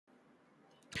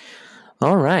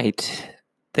All right.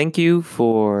 Thank you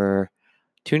for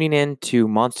tuning in to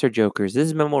Monster Jokers. This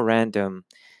is Memorandum.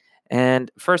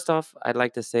 And first off, I'd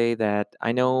like to say that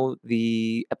I know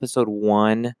the episode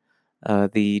one,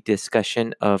 the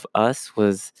discussion of us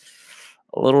was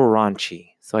a little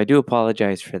raunchy. So I do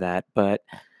apologize for that. But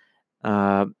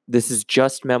this is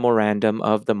just Memorandum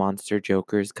of the Monster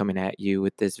Jokers coming at you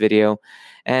with this video.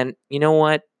 And you know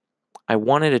what? I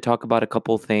wanted to talk about a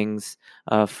couple things.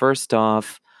 First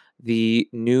off, the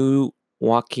new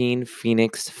Joaquin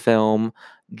Phoenix film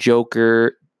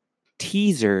Joker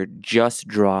teaser just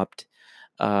dropped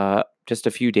just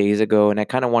a few days ago, and I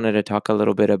kind of wanted to talk a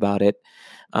little bit about it.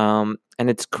 And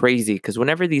it's crazy because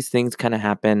whenever these things kind of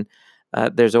happen,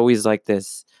 there's always like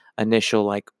this initial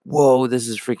like, "Whoa, this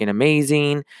is freaking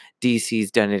amazing! DC's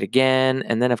done it again,"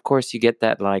 and then of course you get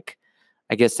that like,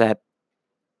 I guess that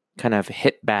kind of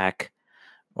hit back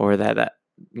or that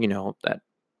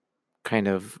kind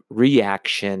of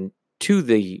reaction to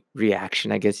the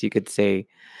reaction, I guess you could say,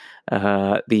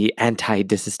 the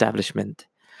anti-disestablishment.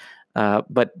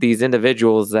 But these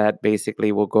individuals that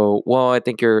basically will go, well, I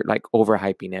think you're like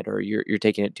overhyping it, or you're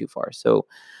taking it too far. So,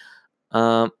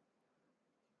 um,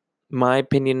 my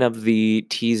opinion of the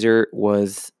teaser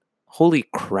was, holy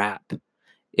crap!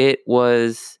 It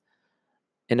was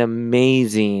an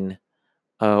amazing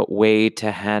way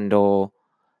to handle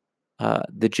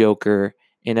the Joker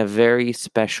in a very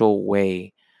special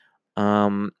way.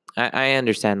 I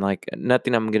understand, like,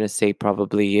 nothing I'm gonna say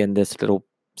probably in this little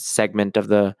segment of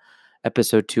the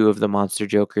episode two of the Monster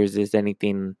Jokers is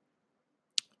anything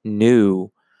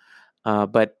new.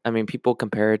 But I mean, people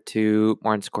compare it to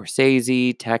Martin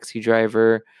Scorsese, Taxi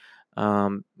Driver.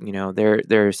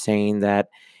 They're saying that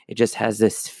it just has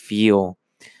this feel.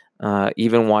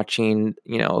 Even watching,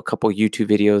 a couple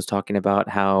YouTube videos talking about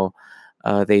how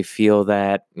they feel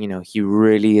that he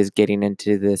really is getting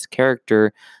into this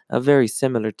character, very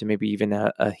similar to maybe even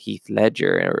a Heath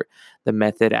Ledger or the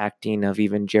method acting of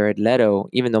even Jared Leto.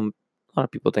 Even though a lot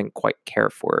of people didn't quite care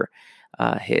for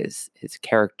his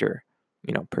character,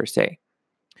 per se.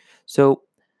 So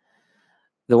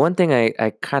the one thing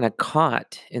I kind of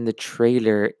caught in the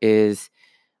trailer is,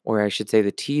 or I should say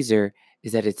the teaser,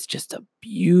 is that it's just a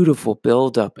beautiful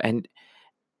buildup, and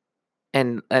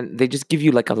they just give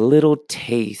you like a little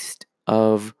taste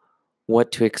of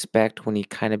what to expect when he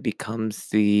kind of becomes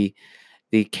the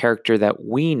character that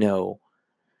we know.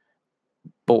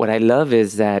 But what I love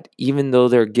is that even though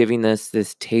they're giving us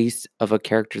this taste of a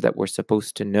character that we're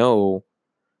supposed to know,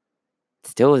 it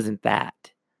still isn't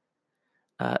that.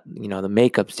 The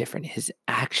makeup's different, his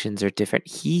actions are different,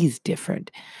 he's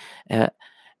different, uh,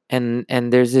 and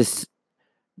there's this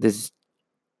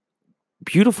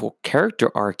beautiful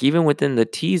character arc even within the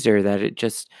teaser that it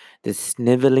just this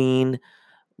sniveling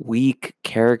weak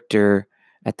character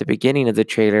at the beginning of the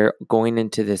trailer going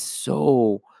into this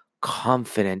so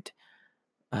confident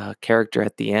character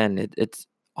at the end. It's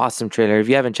awesome trailer. If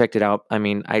you haven't checked it out, I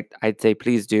mean, I'd say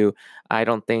please do. I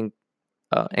don't think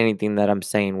anything that I'm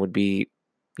saying would be,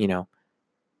 you know,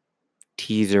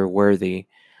 teaser worthy,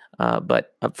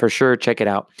 but for sure check it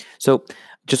out. So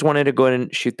just wanted to go ahead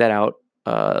and shoot that out.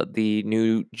 The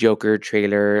new Joker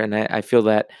trailer, and I feel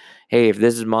that, hey, if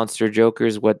this is Monster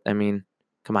Jokers, what I mean,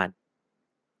 come on,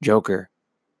 Joker.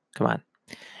 Come on.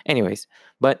 Anyways,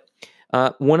 but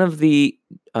one of the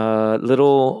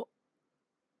little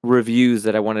reviews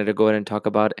that I wanted to go ahead and talk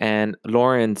about, and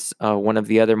Lawrence, one of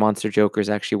the other Monster Jokers,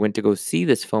 actually went to go see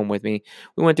this film with me.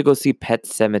 We went to go see Pet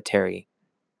Cemetery,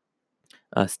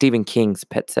 Stephen King's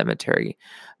Pet Cemetery.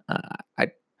 Uh,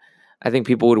 I I think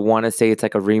people would want to say it's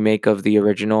like a remake of the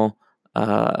original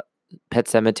uh, Pet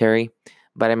Cemetery,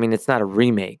 but I mean it's not a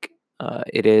remake.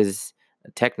 It is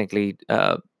technically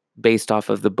based off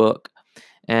of the book,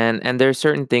 and there's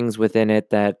certain things within it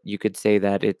that you could say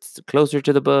that it's closer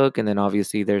to the book, and then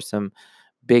obviously there's some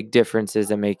big differences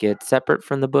that make it separate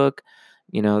from the book.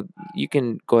 You know, you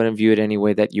can go ahead and view it any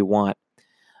way that you want,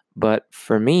 but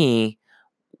for me,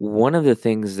 one of the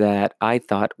things that I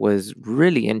thought was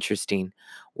really interesting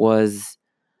was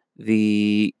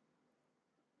the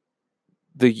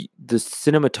the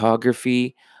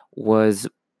cinematography was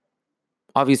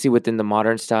obviously within the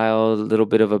modern style, a little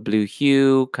bit of a blue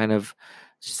hue, kind of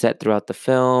set throughout the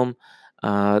film.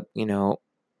 Uh, you know,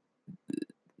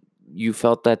 you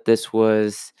felt that this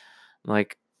was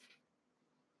like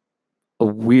a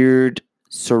weird,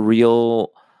 surreal,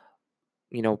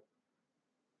 you know,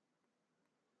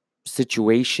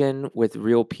 situation with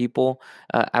real people.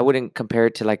 I wouldn't compare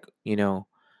it to like,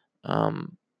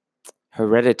 um,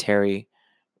 Hereditary,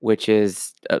 which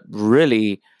is a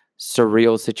really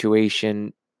surreal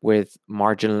situation with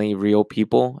marginally real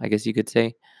people, I guess you could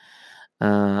say.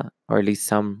 or at least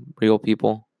some real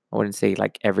people. I wouldn't say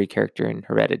like every character in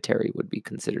Hereditary would be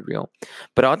considered real.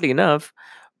 But oddly enough,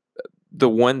 the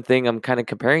one thing I'm kind of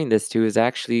comparing this to is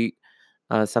actually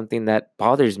something that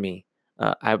bothers me.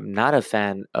 I'm not a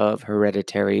fan of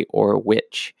Hereditary or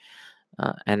Witch,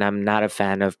 and I'm not a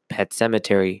fan of Pet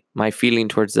Cemetery. My feeling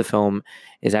towards the film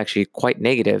is actually quite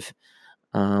negative.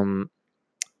 Um,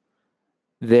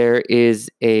 there is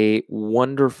a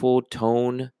wonderful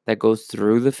tone that goes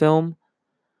through the film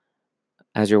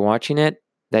as you're watching it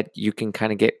that you can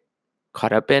kind of get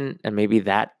caught up in, and maybe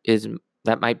that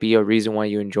might be a reason why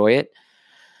you enjoy it.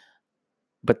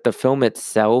 But the film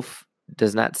itself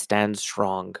does not stand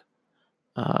strong.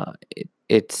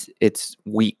 It's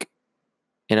weak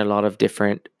in a lot of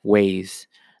different ways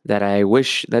that I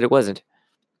wish that it wasn't.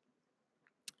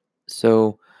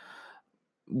 So,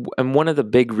 and one of the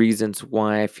big reasons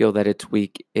why I feel that it's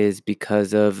weak is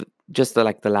because of just the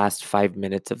last 5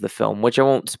 minutes of the film, which I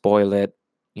won't spoil it,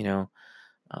 you know.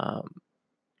 Um,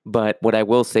 but what I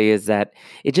will say is that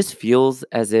it just feels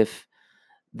as if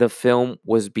the film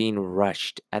was being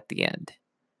rushed at the end.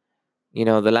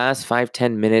 The last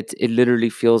 5-10 minutes, it literally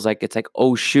feels like it's like,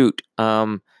 oh shoot,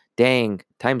 dang,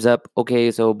 time's up.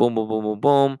 Okay, so boom, boom, boom, boom,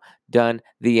 boom, done.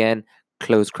 The end.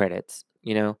 Close credits.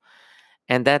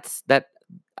 And that's that.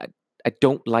 I, I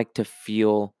don't like to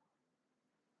feel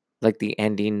like the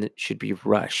ending should be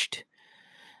rushed.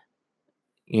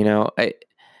 You know, I,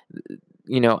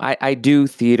 I do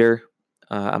theater.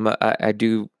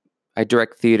 I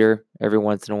direct theater every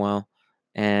once in a while,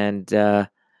 and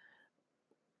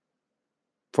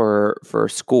for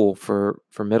school for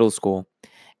middle school.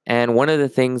 And one of the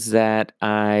things that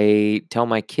I tell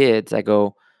my kids, I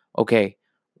go, okay,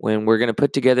 when we're gonna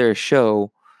put together a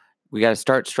show, we got to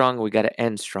start strong, we got to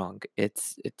end strong.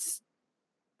 It's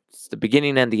the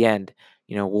beginning and the end.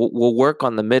 We'll work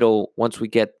on the middle once we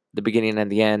get the beginning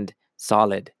and the end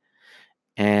solid.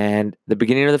 And the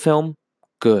beginning of the film,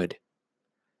 good.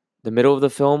 The middle of the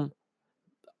film,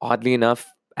 oddly enough,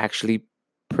 actually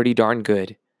pretty darn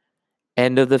good.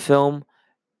 End of the film,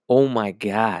 oh my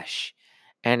gosh.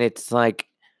 And it's like,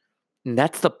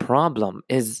 that's the problem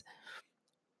is,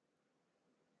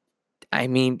 I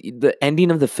mean, the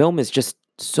ending of the film is just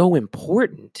so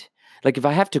important. Like, if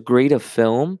I have to grade a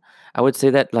film, I would say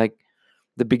that, like,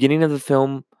 the beginning of the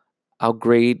film, I'll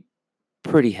grade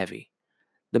pretty heavy.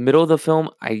 The middle of the film,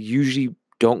 I usually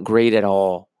don't grade at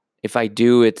all. If I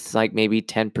do, it's like maybe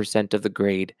 10% of the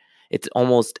grade. It's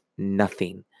almost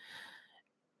nothing.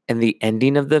 And the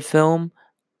ending of the film,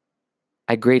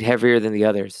 I grade heavier than the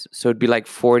others. So it'd be like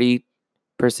 40%,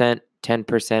 10%,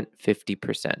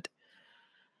 50%.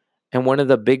 And one of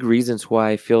the big reasons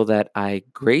why I feel that I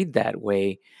grade that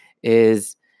way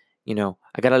is,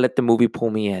 I got to let the movie pull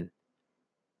me in.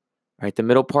 Right? The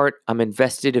middle part, I'm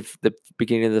invested if the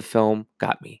beginning of the film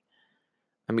got me.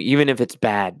 I mean, even if it's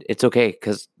bad, it's okay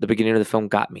because the beginning of the film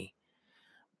got me.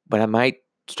 But I might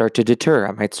start to deter.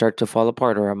 I might start to fall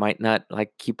apart, or I might not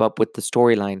like keep up with the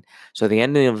storyline. So the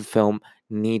ending of the film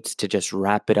needs to just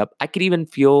wrap it up. I could even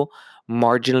feel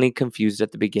marginally confused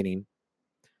at the beginning,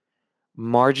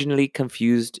 marginally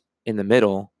confused in the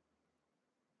middle.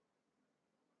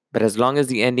 But as long as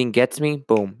the ending gets me,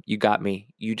 boom, you got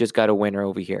me. You just got a winner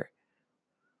over here.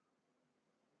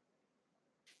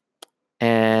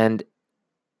 And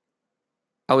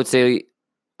I would say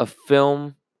a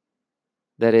film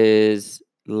that is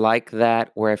like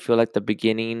that, where I feel like the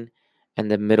beginning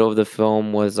and the middle of the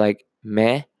film was like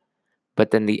meh, but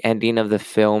then the ending of the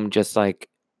film just like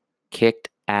kicked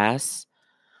ass.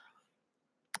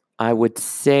 I would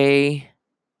say,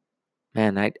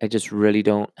 man, I just really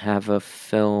don't have a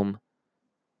film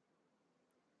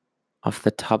off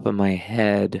the top of my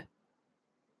head.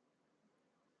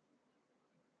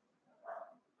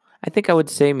 I think I would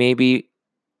say maybe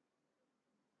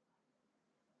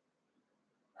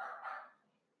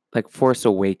like Force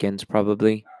Awakens,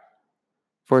 probably.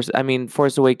 Force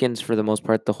Awakens, for the most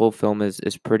part, the whole film is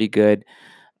pretty good.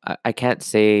 I can't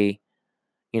say,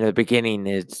 the beginning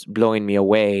is blowing me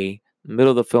away. The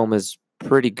middle of the film is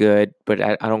pretty good, but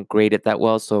I don't grade it that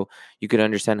well, so you could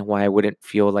understand why I wouldn't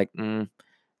feel like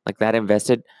that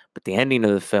invested. But the ending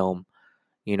of the film,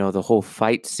 the whole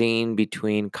fight scene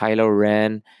between Kylo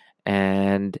Ren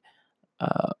and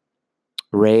uh,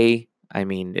 Rey. I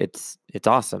mean, it's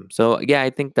awesome. So yeah,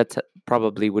 I think that's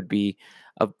probably would be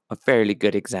a fairly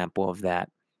good example of that.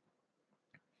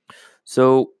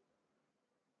 So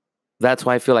that's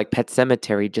why I feel like Pet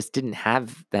Cemetery just didn't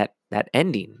have that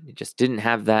ending. It just didn't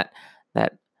have that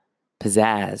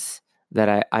pizzazz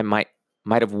that I might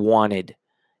have wanted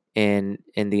in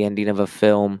the ending of a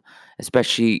film,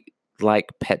 especially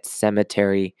like Pet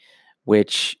Cemetery,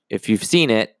 which, if you've seen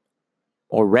it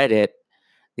or read it,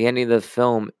 the ending of the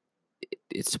film,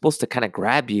 it's supposed to kind of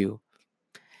grab you.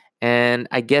 And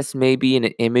I guess maybe in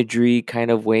an imagery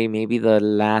kind of way, maybe the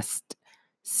last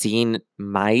scene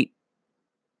might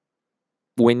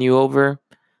win you over.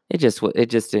 It just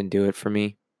didn't do it for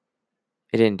me.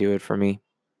 It didn't do it for me.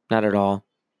 Not at all.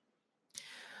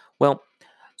 Well,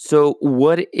 so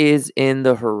what is in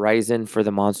the horizon for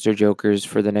the Monster Jokers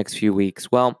for the next few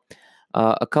weeks? Well,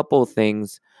 a couple of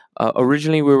things.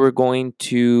 Originally, we were going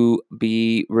to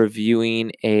be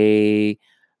reviewing a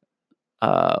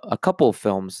couple of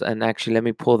films, and actually, let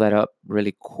me pull that up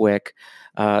really quick.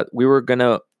 We were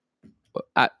gonna.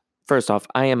 Uh, First off,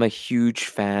 I am a huge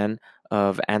fan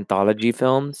of anthology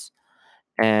films,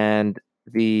 and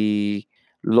the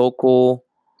local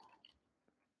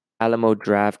Alamo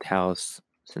Draft House,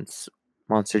 since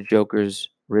Monster Jokers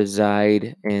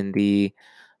reside in the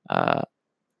uh,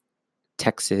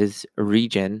 Texas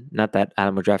region. Not that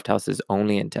Alamo Draft House is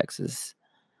only in Texas.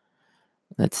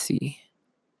 Let's see.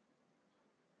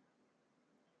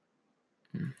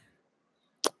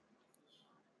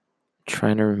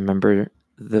 Trying to remember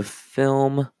the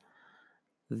film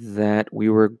that we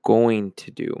were going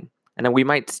to do. And then we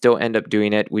might still end up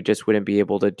doing it. We just wouldn't be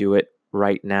able to do it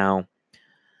right now.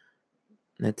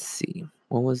 Let's see.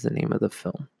 What was the name of the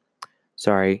film?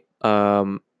 Sorry.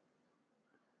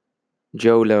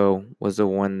 Jolo was the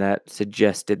one that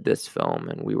suggested this film,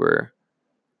 and we were.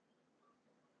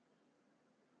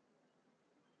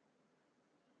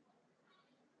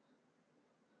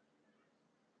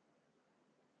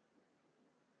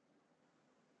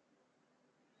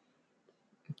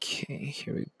 Okay,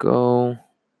 here we go.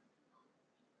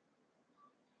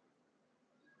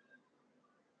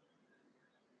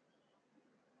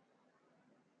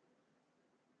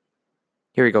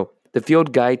 Here we go. The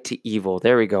Field Guide to Evil.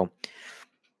 There we go.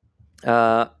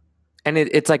 And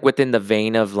it's like within the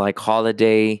vein of like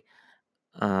Holiday,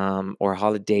 or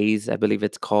Holidays, I believe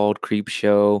it's called, Creep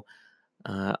Show.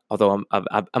 Although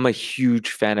I'm a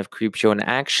huge fan of Creep Show, and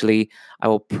actually, I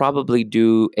will probably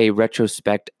do a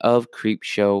retrospect of Creep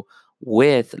Show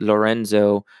with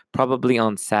Lorenzo probably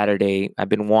on Saturday. I've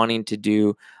been wanting to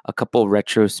do a couple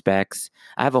retrospects.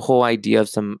 I have a whole idea of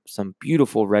some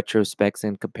beautiful retrospects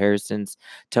and comparisons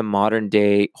to modern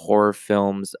day horror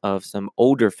films of some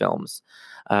older films.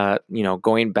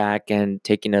 Going back and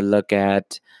taking a look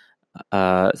at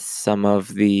some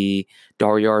of the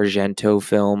Dario Argento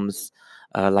films,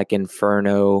 like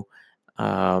Inferno,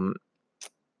 um,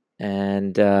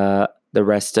 and the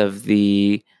rest of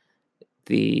the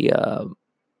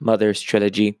Mother's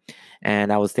trilogy.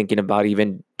 And I was thinking about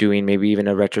even doing maybe even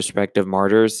a retrospective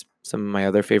Martyrs, some of my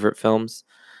other favorite films,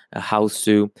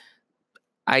 Hausu.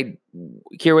 I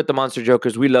Here with the Monster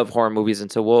Jokers, we love horror movies, and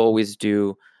so we'll always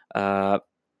do uh,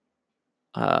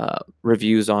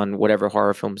 reviews on whatever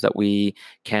horror films that we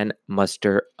can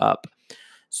muster up.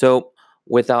 So,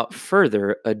 without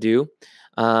further ado,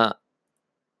 uh,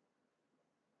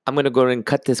 I'm going to go ahead and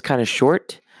cut this kind of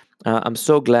short. I'm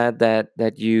so glad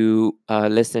that you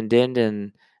listened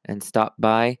in and stopped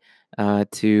by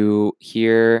to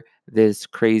hear this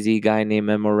crazy guy named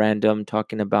Memorandum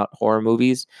talking about horror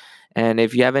movies. And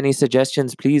if you have any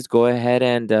suggestions, please go ahead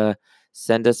and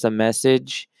send us a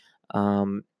message.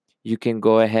 Um, you can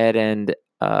go ahead and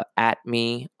at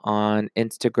me on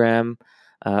Instagram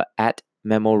at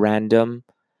Memorandum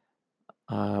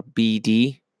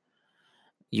BD.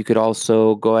 You could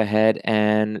also go ahead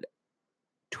and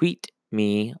tweet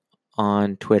me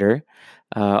on Twitter,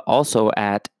 also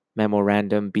at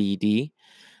Memorandum BD.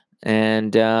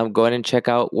 And go ahead and check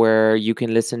out where you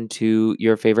can listen to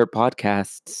your favorite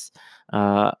podcasts,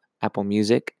 Apple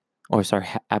Music, or sorry,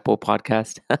 Apple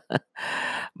Podcast.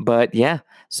 But yeah,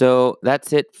 so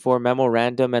that's it for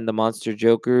Memorandum and the Monster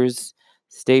Jokers.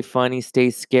 Stay funny, stay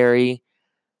scary,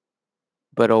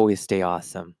 but always stay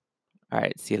awesome. All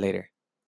right, see you later.